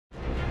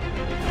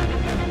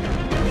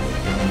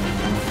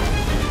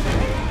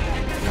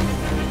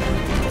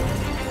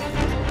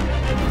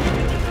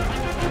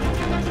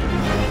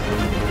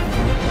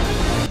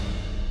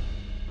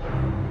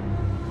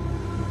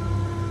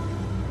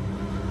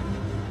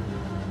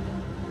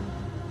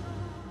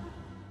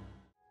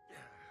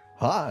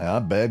Hi,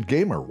 I'm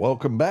badGamr.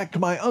 Welcome back to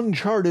my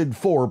Uncharted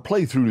 4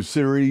 playthrough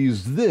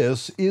series.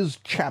 This is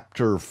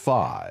Chapter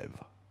 5.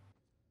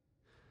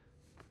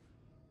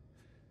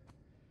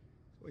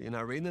 Well, you're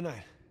not reading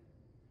tonight?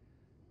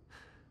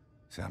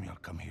 Samuel,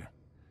 come here.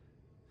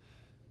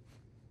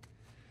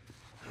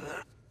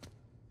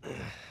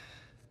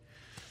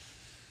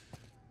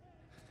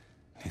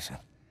 Listen.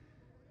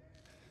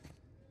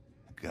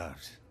 The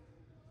guards,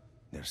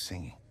 they're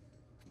singing.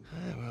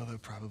 Well, they're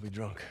probably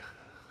drunk.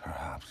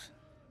 Perhaps.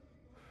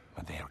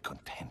 But they are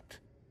content.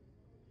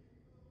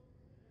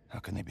 How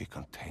can they be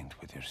content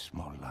with their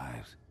small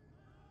lives?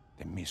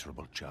 Their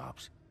miserable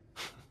jobs?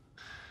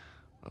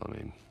 I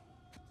mean,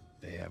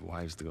 they have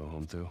wives to go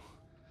home to.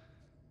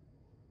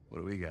 What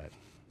do we got?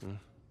 Huh?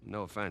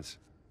 No offense.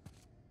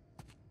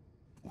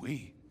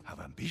 We have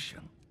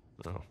ambition.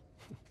 Oh.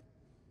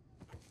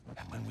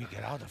 And when we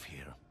get out of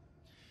here,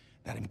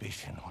 that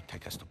ambition will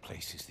take us to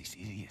places these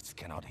idiots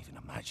cannot even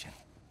imagine.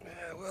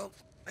 Yeah, well,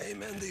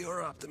 amen to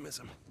your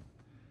optimism.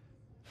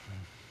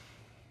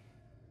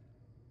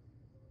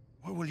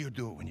 What will you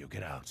do when you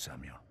get out,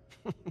 Samuel?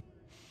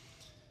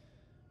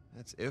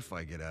 That's if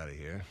I get out of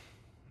here.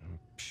 I'm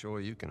sure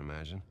you can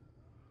imagine.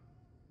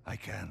 I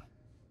can.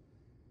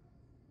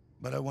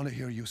 But I want to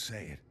hear you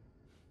say it.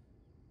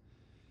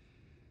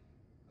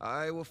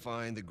 I will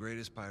find the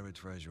greatest pirate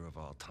treasure of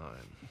all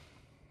time,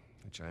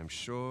 which I am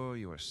sure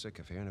you are sick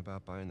of hearing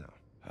about by now.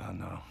 Oh,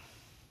 no.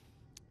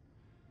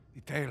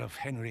 The tale of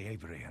Henry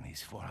Avery and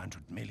his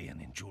 400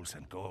 million in jewels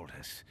and gold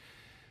has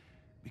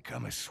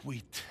become a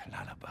sweet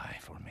lullaby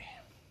for me.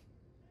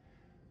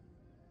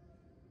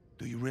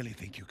 Do you really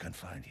think you can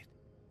find it?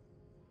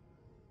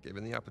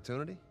 Given the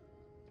opportunity?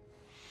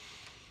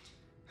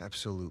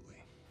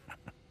 Absolutely.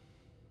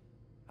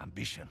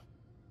 Ambition.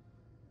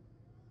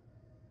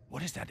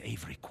 What is that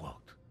Avery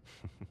quote?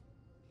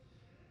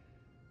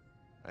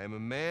 I am a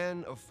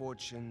man of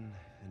fortune,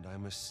 and I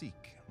must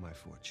seek my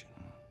fortune.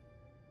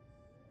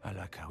 I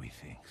like how he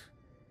thinks.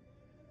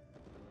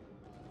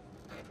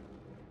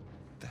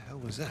 What the hell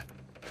was that?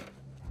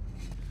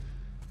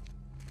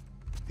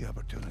 The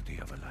opportunity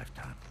of a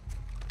lifetime.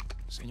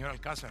 Señor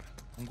Alcázar,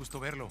 un gusto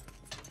verlo.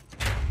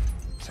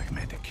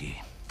 Sáqueme de aquí.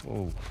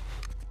 Whoa.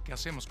 ¿Qué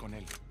hacemos con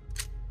él?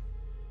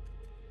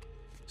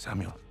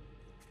 Samuel,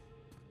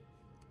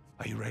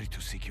 are you ready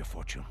to seek your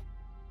fortune?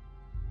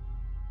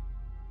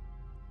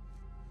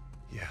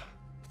 Yeah.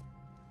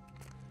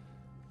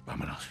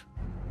 Vámonos.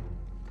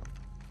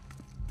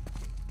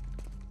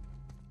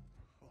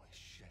 Holy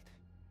shit.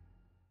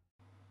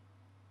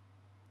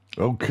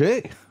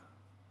 Okay.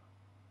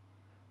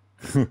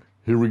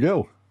 Here we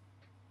go.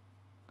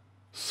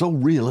 So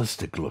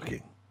realistic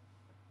looking.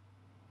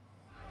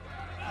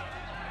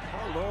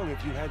 How long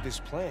have you had this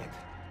planned?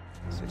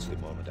 Since the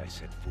moment I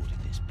set foot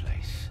in this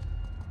place.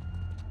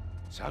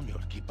 Samuel,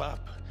 keep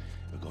up.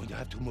 We're going to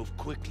have to move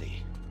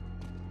quickly.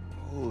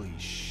 Holy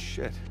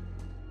shit.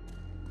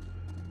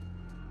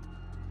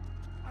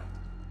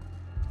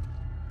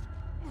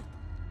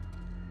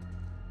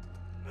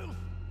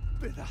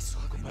 Pedazo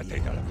de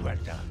mierda. La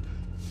puerta.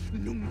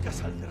 Nunca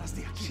saldrás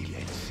de aquí.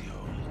 Silencio.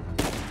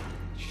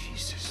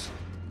 Jesus.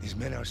 These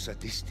men are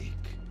sadistic.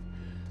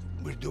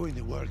 We're doing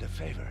the world a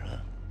favor, huh?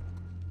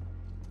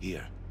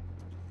 Here.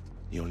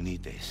 You'll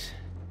need this.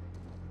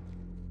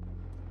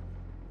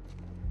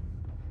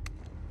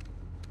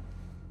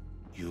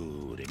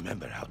 You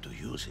remember how to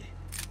use it?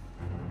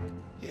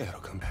 Yeah, it'll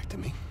come back to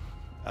me.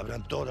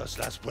 Abran todas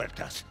las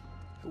puertas.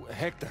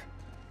 Hector,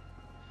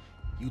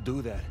 you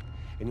do that,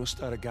 and you'll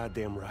start a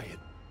goddamn riot.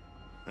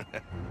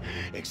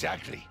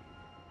 Exactly.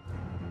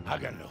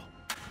 Háganlo.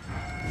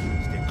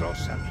 Stay close,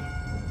 Samuel.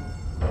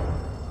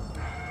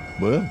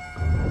 Well,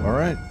 all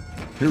right.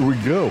 Here we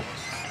go.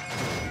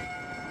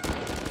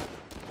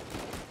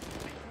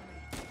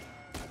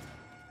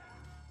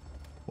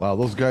 Wow,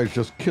 those guys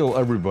just kill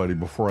everybody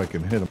before I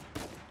can hit them.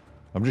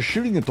 I'm just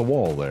shooting at the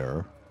wall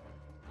there.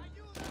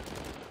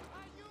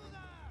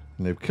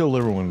 And they've killed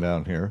everyone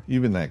down here.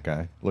 Even that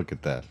guy. Look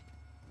at that.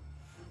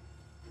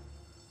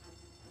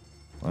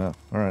 Wow.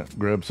 Alright,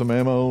 grab some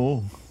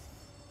ammo.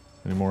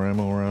 Any more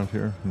ammo around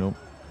here? Nope.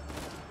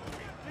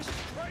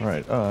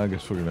 Alright, I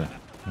guess we're gonna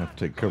have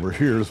to take cover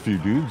here. There's a few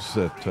dudes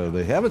that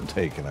they haven't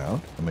taken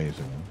out.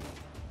 Amazing.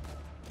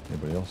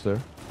 Anybody else there?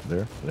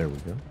 There we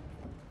go.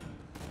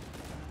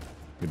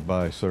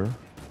 Goodbye, sir.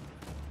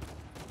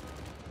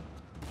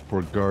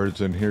 Poor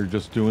guards in here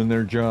just doing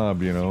their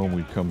job, you know.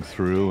 We come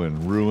through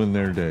and ruin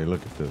their day.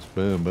 Look at this.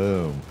 Boom,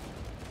 boom.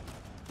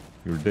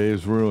 Your day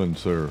is ruined,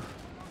 sir.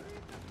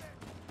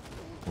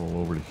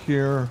 Roll over to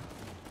here.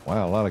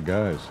 Wow, a lot of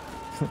guys.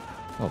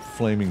 Oh,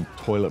 flaming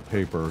toilet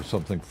paper or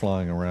something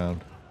flying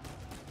around.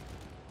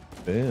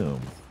 Boom.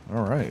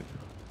 All right.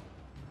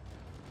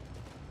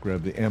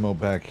 Grab the ammo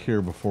back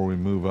here before we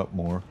move up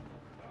more.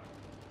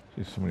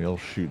 See somebody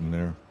else shooting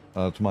there.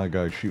 It's my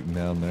guy shooting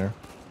down there.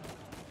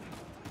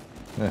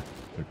 They're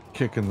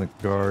kicking the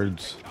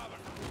guards.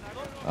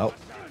 Oh,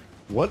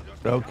 what?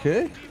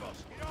 Okay.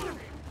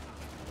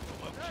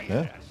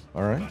 Yeah,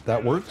 all right,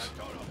 that works.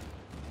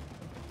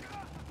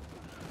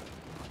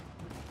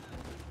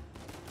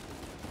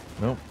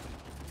 Nope.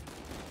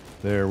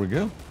 There we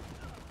go.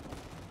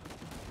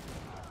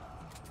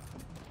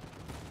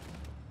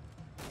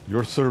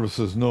 Your service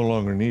is no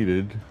longer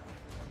needed.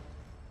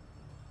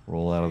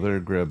 Roll out of there,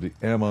 grab the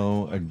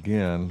ammo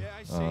again.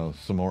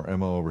 Some more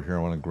ammo over here.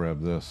 I want to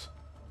grab this.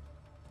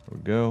 There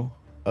we go.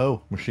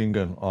 Oh, machine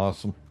gun.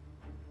 Awesome.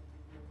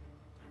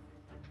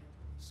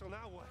 So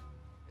now what?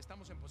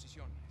 Estamos en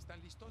posición.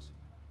 ¿Están listos?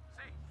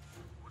 Sí.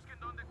 Busquen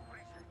dónde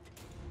cubrirse.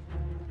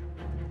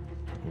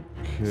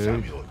 Okay.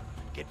 Samuel,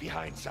 get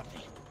behind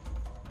something.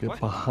 Get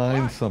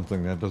behind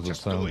something. That doesn't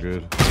sound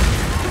good.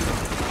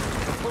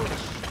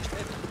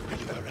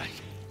 You all right?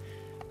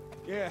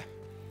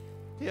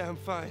 Yeah, I'm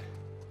fine.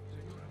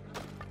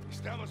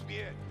 Estamos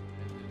bien.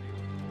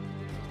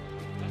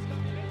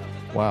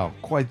 Wow,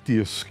 quite the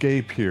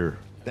escape here.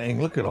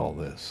 Dang, look at all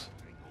this.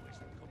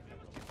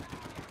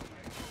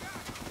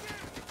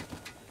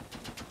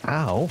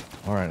 Ow.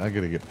 All right, I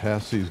got to get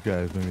past these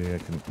guys. Maybe I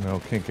can... No,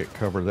 can't get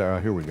cover there. Oh,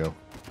 here we go.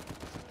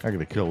 I got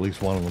to kill at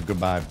least one of them.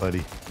 Goodbye,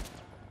 buddy.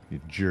 You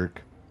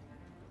jerk.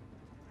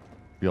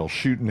 Y'all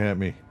shooting at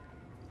me.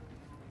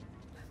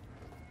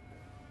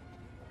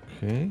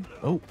 Okay.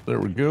 Oh, there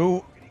we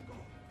go.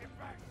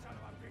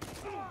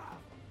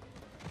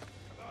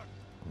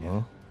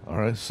 Well, all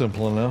right,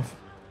 simple enough.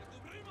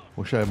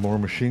 Wish I had more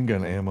machine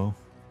gun ammo.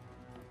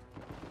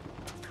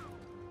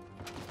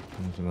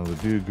 There's another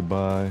dude.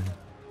 Goodbye.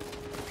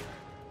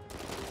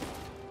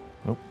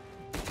 Oh,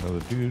 another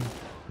dude.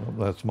 Oh,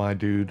 that's my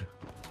dude.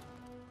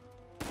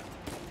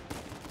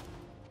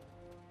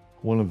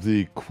 One of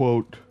the,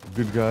 quote,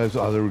 good guys.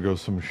 Oh, there we go.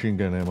 Some machine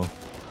gun ammo.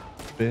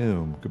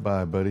 Boom.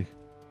 Goodbye, buddy.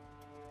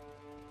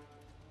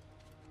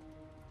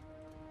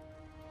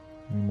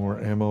 Any more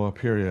ammo up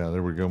here? Yeah,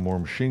 there we go. More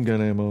machine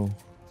gun ammo.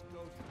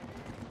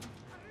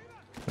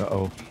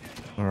 Uh-oh.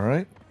 All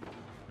right.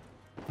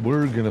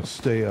 We're going to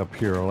stay up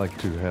here. I like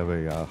to have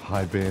a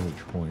high vantage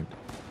point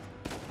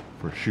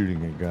for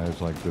shooting at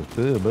guys like this.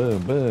 Boom,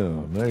 boom,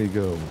 boom. There you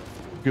go.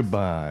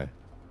 Goodbye.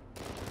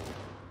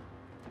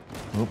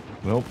 Nope,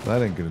 nope,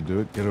 that ain't going to do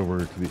it. Get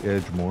over to the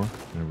edge more.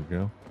 There we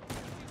go.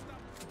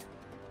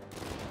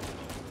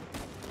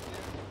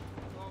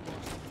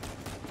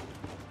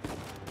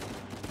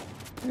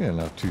 Yeah,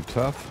 not too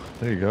tough.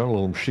 There you go. A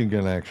little machine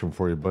gun action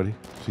for you, buddy.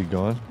 Is he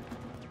gone?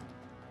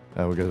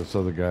 Now we got this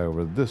other guy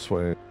over this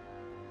way.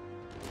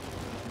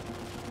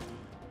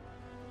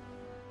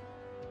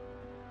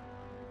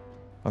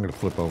 I'm going to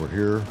flip over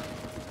here.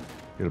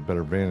 Get a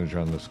better vantage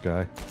on this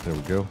guy. There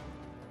we go.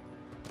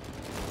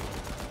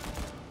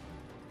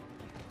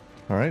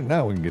 All right,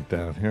 now we can get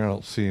down here. I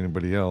don't see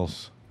anybody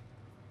else.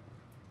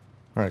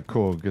 All right,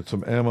 cool. Get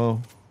some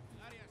ammo.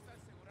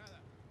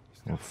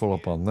 We'll fill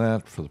up on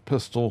that for the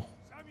pistol.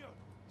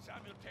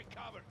 Samuel, take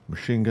cover.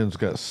 Machine gun's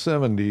got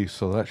 70,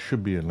 so that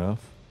should be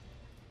enough.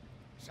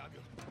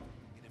 Samuel,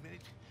 in a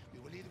minute, we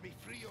will either be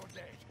free or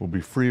dead. We'll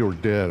be free or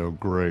dead. Oh,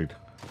 great.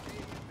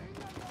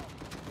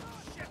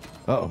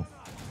 Uh-oh.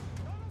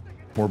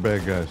 More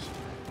bad guys.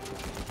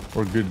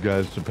 Or good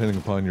guys, depending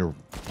upon your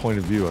point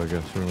of view, I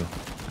guess, really.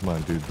 Come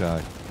on, dude,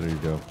 die. There you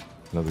go.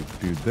 Another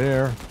dude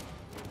there.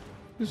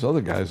 These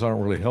other guys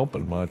aren't really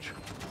helping much.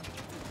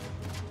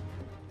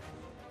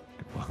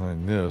 Get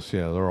behind this.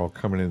 Yeah, they're all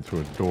coming in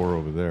through a door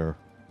over there.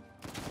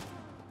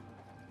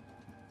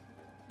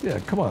 Yeah,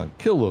 come on.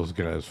 Kill those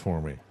guys for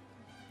me.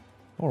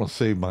 I want to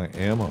save my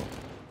ammo.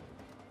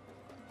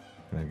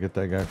 Can I get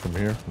that guy from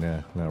here?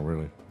 Nah, not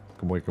really.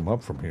 Can wake him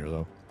up from here,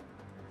 though.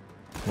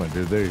 Come on,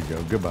 dude. There you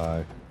go.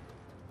 Goodbye.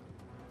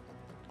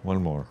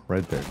 One more.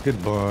 Right there.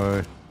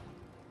 Goodbye.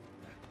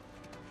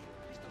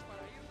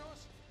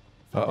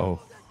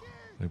 Uh-oh.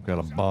 They've got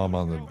a bomb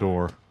on the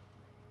door.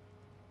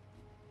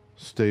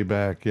 Stay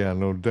back. Yeah,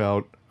 no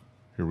doubt.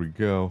 Here we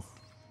go.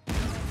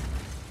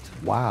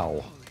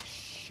 Wow.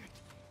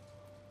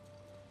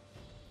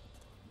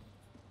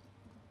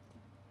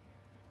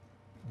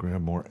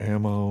 Grab more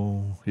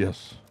ammo.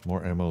 Yes,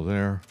 more ammo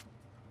there.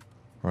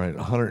 All right,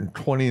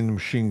 120 in the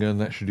machine gun.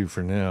 That should do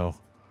for now.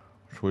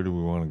 Which way do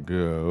we want to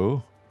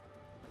go?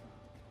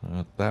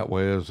 That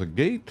way is a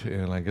gate,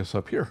 and I guess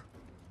up here.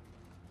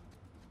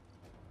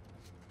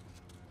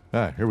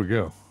 Ah, here we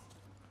go.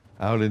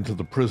 Out into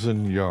the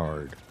prison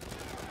yard.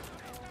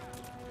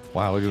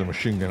 Wow, look at the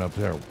machine gun up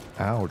there.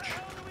 Ouch.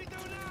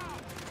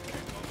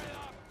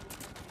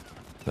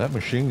 That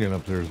machine gun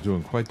up there is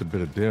doing quite a bit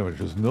of damage.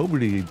 There's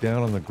nobody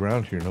down on the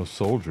ground here, no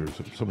soldiers.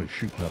 Somebody's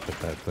shooting up at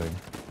that thing.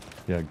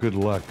 Yeah, good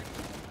luck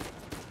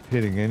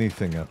hitting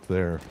anything up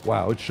there.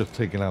 Wow, it's just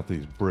taking out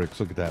these bricks.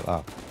 Look at that.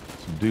 Ah,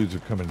 some dudes are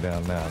coming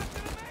down now.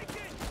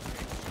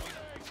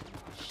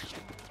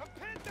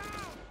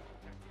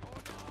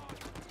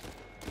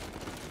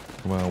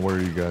 Come on, where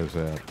are you guys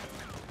at?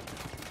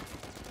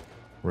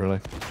 Really?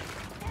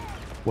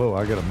 Whoa,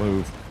 I gotta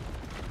move.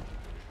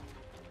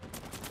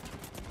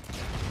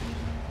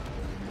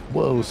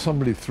 Whoa,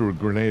 somebody threw a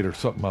grenade or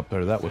something up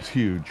there. That was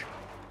huge.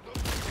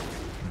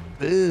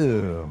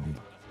 Boom.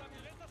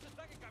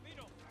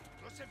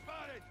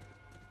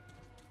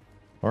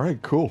 All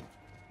right, cool.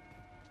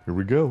 Here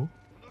we go.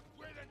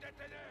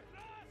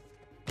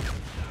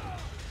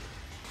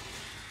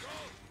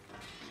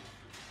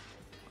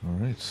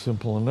 Alright,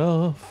 simple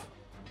enough.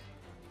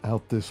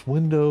 Out this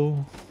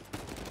window.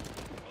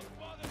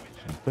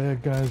 Some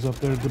bad guys up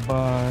there to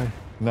buy.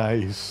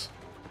 Nice.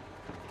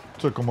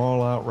 Took them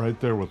all out right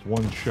there with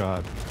one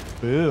shot.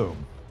 Boom.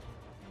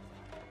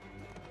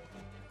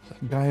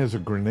 That guy has a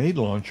grenade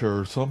launcher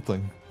or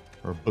something.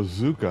 Or a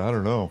bazooka, I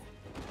don't know.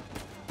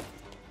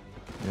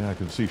 Yeah, I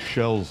can see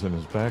shells in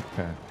his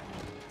backpack.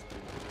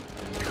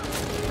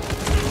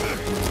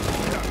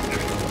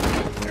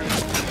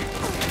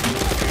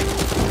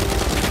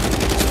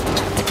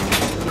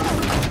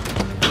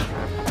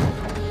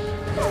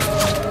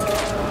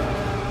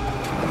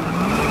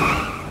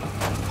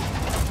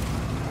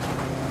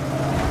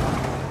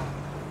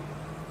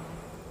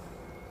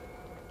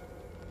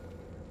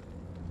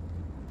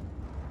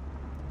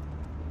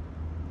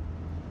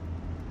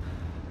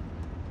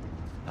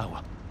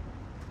 Agua.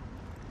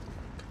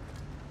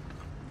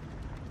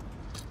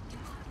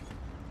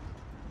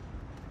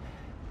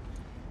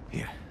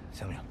 Here,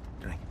 Samuel,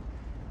 drink.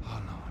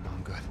 Oh, no,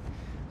 I'm good.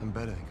 I'm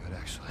better than good,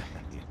 actually.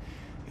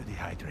 You're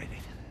dehydrated.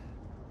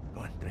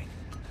 Go on, drink.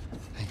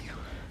 Thank you.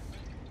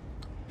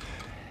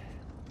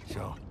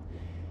 So,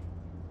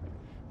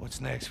 what's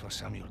next for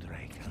Samuel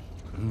Drake,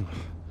 huh?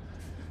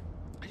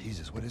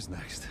 Jesus, what is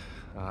next?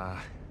 I'm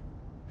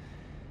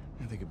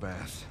gonna take a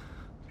bath.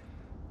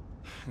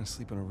 I'm gonna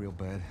sleep in a real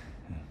bed.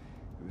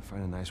 Maybe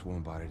find a nice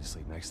warm body to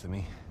sleep next to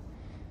me.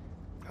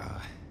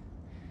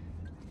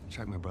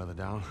 Track my brother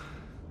down.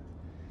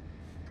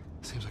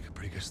 Seems like a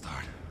pretty good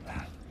start.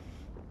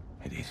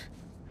 It is.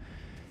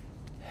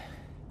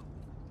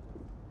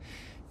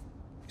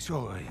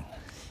 So,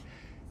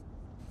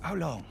 how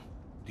long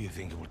do you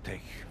think it will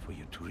take for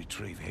you to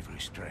retrieve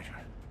Avery's treasure?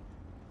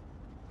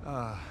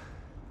 I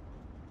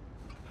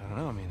don't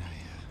know. I mean,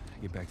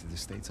 I get back to the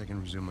States, I can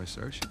resume my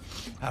search.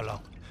 How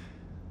long?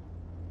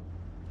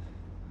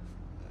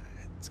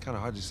 It's kind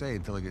of hard to say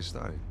until I get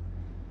started.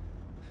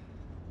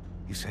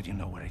 You said you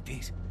know where it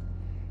is.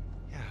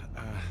 Yeah,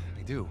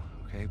 I do,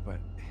 okay? But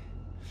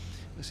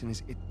listen,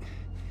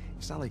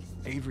 it's not like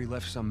Avery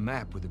left some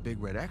map with a big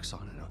red X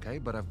on it, okay?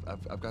 But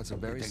I've got some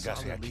very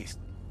solid leads.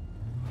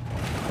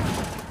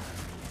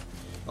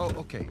 Oh,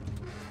 okay.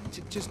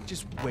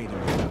 Just wait a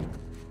minute.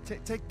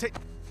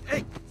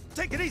 Hey,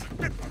 take it easy.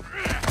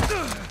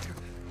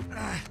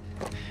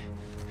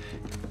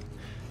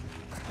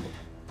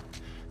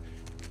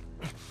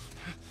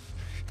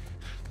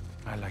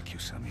 I like you,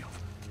 Samuel.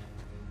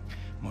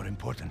 More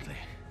importantly,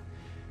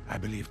 I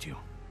believed you.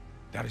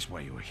 That is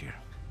why you were here.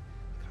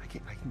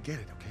 I can get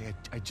it, okay?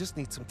 I just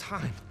need some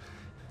time.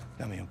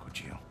 Dame un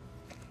cuchillo.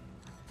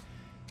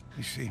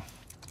 You see,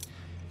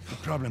 the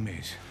problem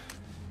is,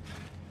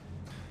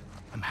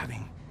 I'm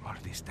having all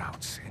these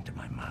doubts into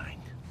my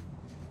mind.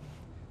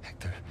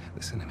 Hector,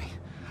 listen to me.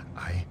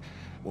 I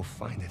will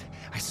find it.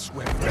 I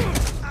swear.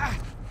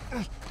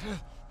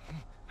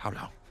 How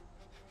long?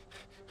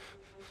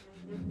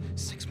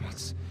 6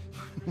 months.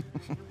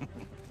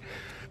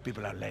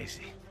 People are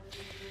lazy.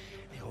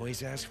 They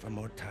always ask for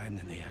more time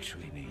than they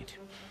actually need.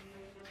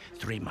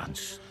 3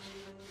 months.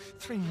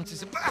 3 months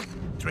is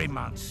 3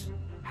 months.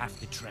 Half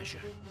the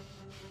treasure.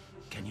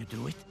 Can you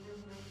do it?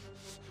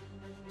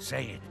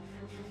 Say it.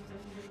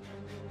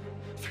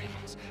 3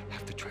 months,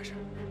 half the treasure.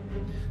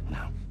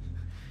 Now,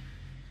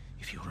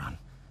 if you run,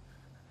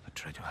 or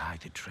try to hide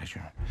the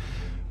treasure,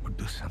 or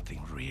do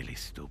something really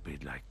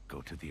stupid like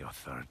go to the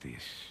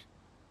authorities,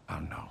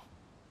 I'll know.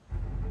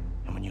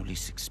 And when you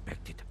least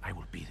expect it, I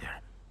will be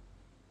there.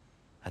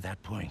 At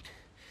that point,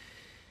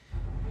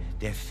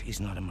 death is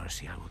not a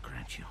mercy I will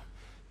grant you.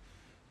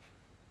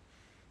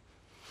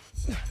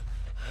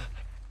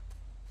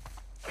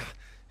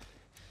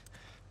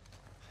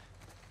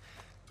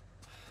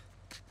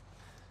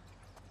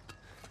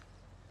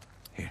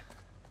 Here.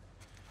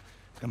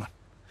 Come on.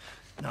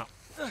 Now,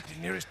 the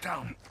nearest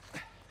town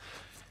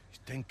is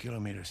 10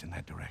 kilometers in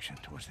that direction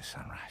towards the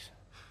sunrise.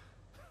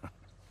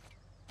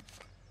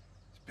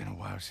 It's been a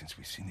while since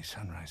we've seen the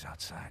sunrise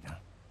outside, huh?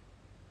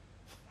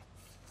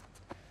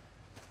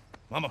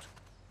 Vamos.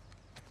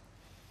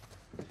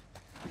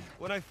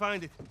 When I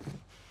find it.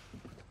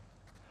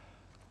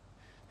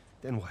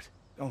 Then what?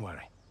 Don't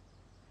worry.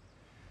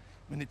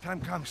 When the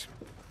time comes,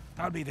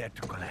 I'll be there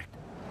to collect.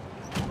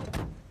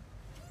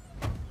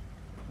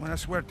 Buena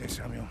suerte,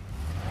 Samuel.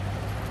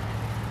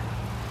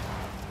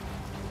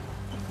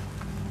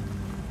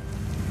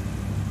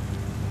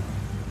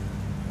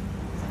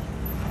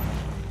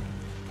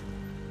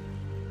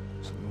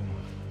 So,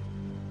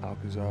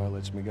 Alcazar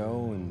lets me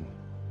go, and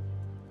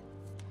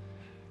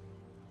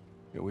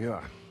here we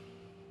are.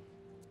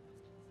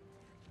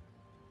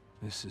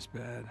 This is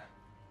bad.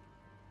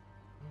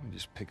 We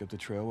just pick up the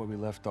trail where we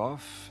left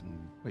off,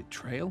 and... Wait,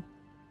 trail?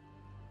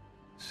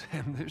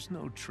 Sam, there's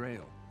no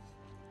trail.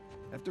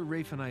 After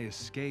Rafe and I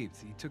escaped,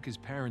 he took his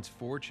parents'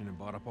 fortune and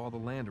bought up all the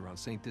land around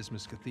St.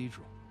 Dismas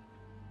Cathedral.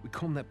 We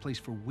combed that place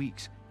for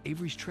weeks.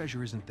 Avery's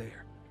treasure isn't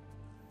there.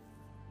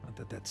 Not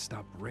that that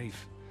stopped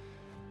Rafe.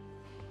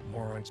 The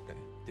moron's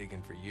been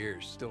digging for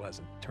years, still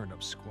hasn't turned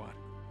up squat.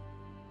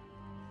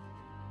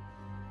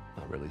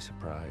 Not really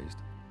surprised.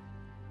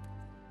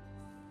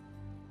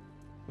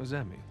 What does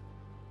that mean?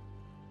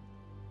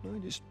 I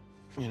just,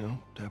 you know,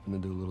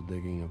 happened to do a little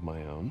digging of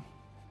my own.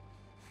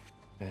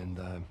 And,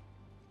 I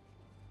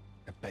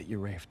bet your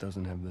Rafe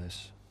doesn't have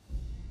this.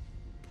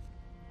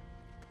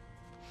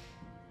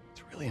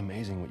 It's really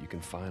amazing what you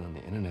can find on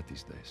the internet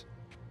these days.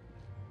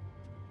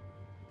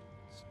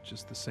 It's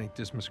just the St.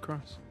 Dismas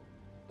cross.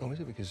 Oh, is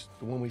it? Because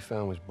the one we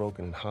found was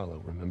broken and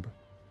hollow, remember?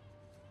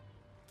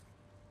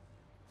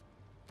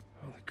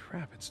 Holy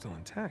crap, it's still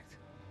intact.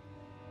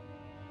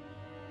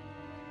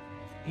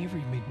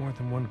 Avery made more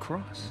than one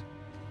cross.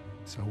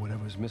 So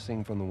whatever's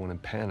missing from the one in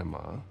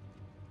Panama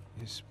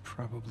Is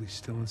probably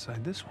still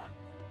inside this one.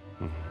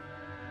 Mm-hmm.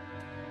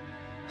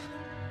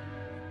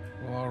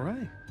 Well, all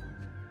right.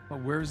 Well,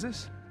 where is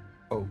this?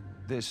 Oh,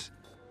 this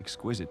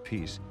exquisite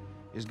piece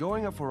is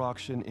going up for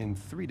auction in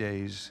 3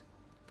 days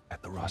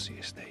at the Rossi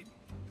estate.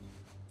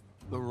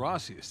 The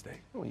Rossi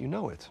estate. Oh, you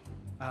know it.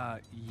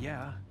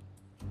 Yeah.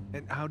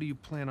 And how do you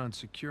plan on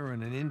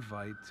securing an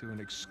invite to an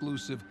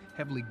exclusive,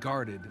 heavily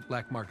guarded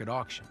black market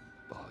auction?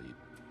 Well, you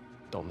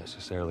don't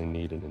necessarily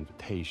need an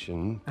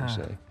invitation, per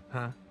se.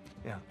 Huh?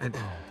 Yeah. And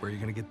where are you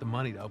gonna get the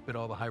money to outbid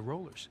all the high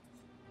rollers?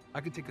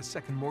 I could take a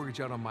second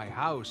mortgage out on my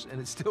house, and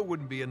it still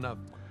wouldn't be enough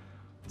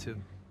to...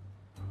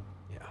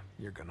 Yeah,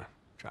 you're gonna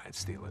try and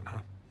steal it, huh?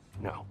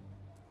 No.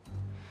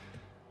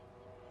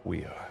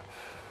 We are.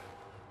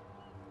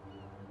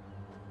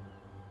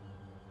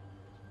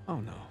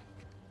 Oh, no.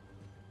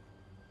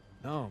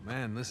 No,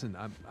 man, listen,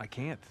 I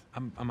can't.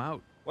 I'm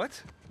out. What?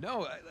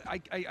 No,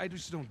 I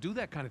just don't do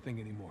that kind of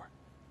thing anymore.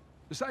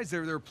 Besides,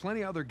 there are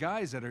plenty of other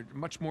guys that are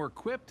much more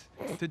equipped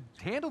to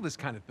handle this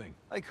kind of thing.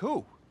 Like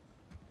who?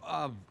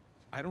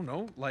 I don't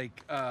know,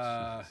 like,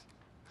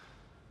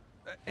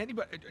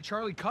 anybody,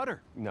 Charlie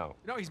Cutter. No.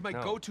 No, he's my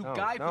No, go-to no,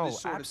 guy for no,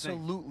 this sort of thing.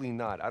 absolutely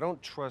not. I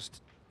don't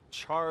trust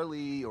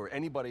Charlie or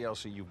anybody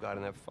else that you've got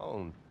on that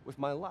phone with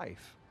my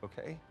life,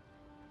 okay?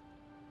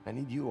 I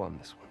need you on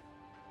this one.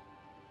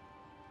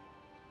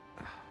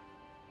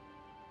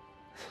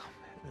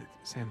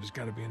 Sam, there's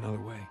got to be another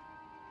way.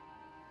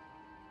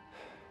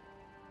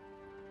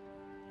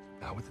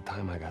 Not with the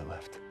time I got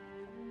left.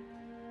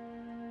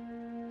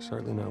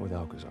 Certainly not with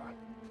Alcazar.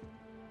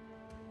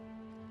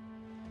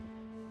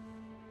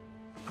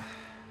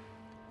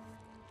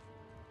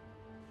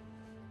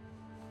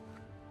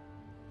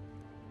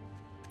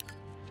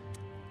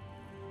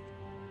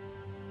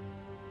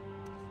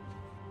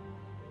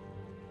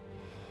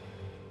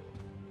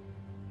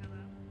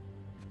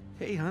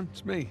 Hey, hon,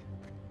 it's me.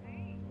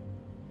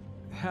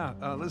 Yeah,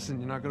 listen,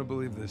 you're not gonna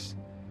believe this.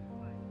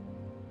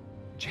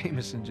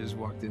 Jameson just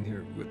walked in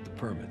here with the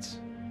permits.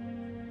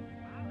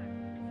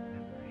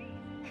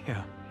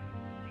 Yeah.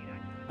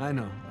 I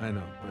know,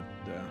 but,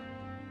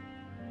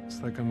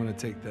 it's like I'm gonna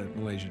take that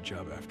Malaysia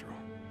job after all.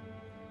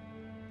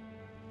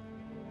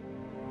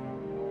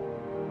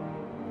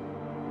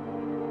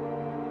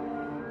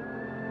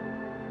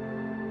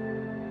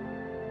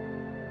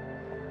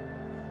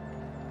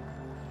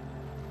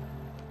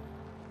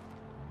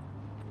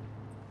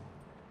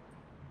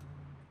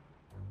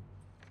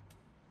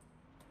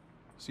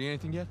 See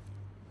anything yet?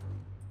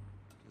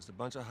 Just a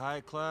bunch of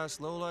high-class,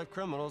 low-life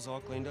criminals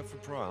all cleaned up for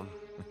prom.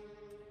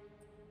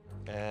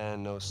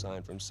 And no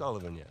sign from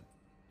Sullivan yet.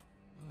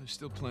 Well, there's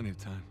still plenty of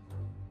time.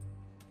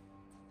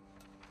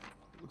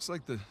 Looks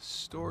like the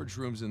storage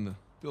room's in the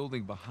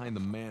building behind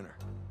the manor.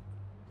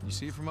 You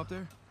see it from up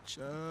there?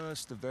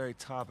 Just the very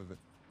top of it.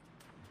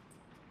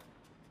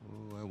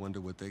 Oh, I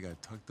wonder what they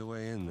got tucked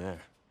away in there.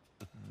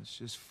 Let's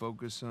just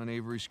focus on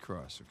Avery's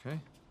Cross, okay?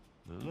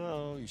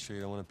 No, you sure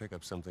you don't want to pick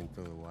up something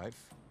for the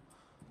wife?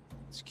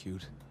 It's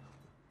cute.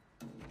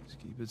 Just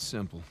keep it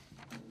simple.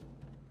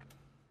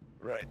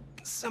 Right.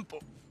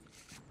 Simple.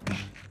 And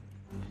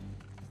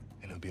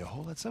it'd be a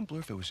whole lot simpler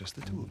if it was just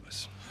the two of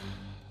us.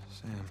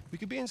 Sam. We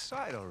could be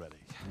inside already.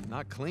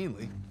 Not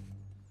cleanly.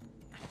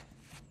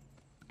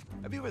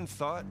 Have you even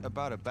thought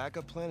about a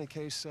backup plan in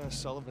case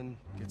Sullivan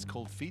gets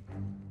cold feet?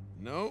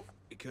 No,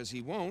 because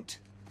he won't.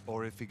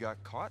 Or if he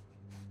got caught?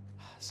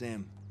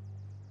 Sam,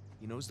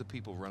 he knows the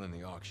people running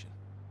the auction.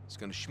 He's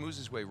gonna schmooze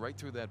his way right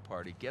through that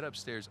party, get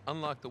upstairs,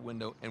 unlock the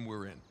window, and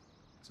we're in.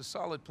 It's a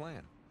solid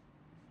plan.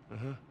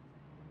 Uh-huh.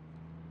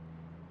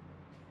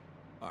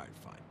 All right,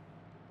 fine.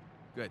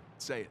 Good,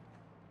 say it.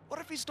 What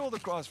if he stole the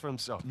cross for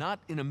himself? Not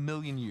in a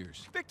million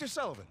years. Victor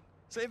Sullivan.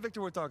 Same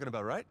Victor we're talking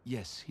about, right?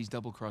 Yes, he's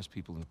double-crossed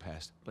people in the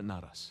past, but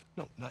not us.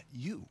 No, not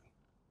you.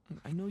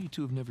 I know you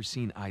two have never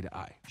seen eye to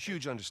eye.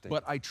 Huge understanding.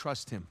 But I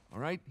trust him, all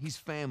right? He's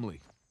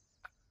family.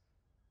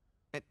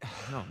 And,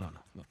 no.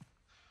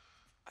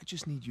 I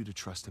just need you to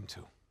trust him,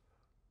 too.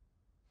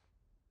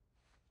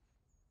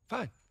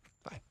 Fine.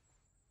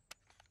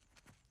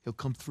 He'll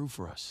come through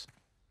for us.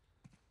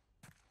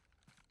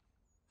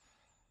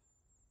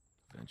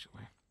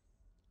 Eventually.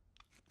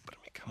 But I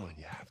mean, come on,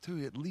 you have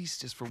to at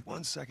least just for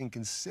 1 second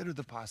consider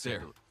the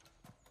possibility.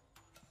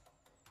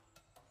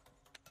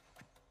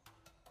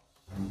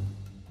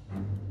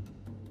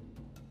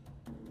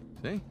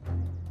 There. See?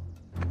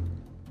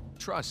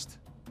 Trust.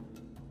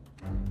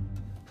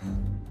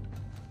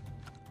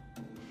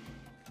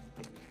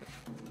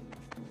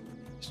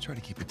 Just try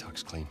to keep your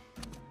tux clean.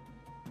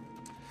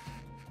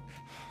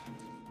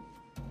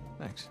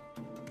 Thanks.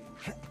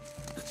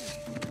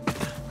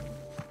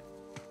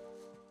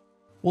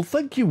 Well,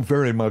 thank you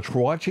very much for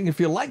watching. If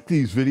you like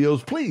these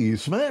videos,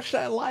 please smash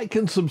that like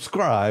and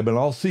subscribe, and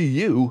I'll see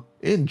you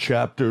in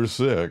Chapter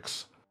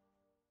 6.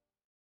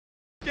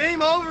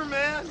 Game over,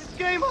 man. It's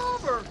game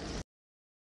over.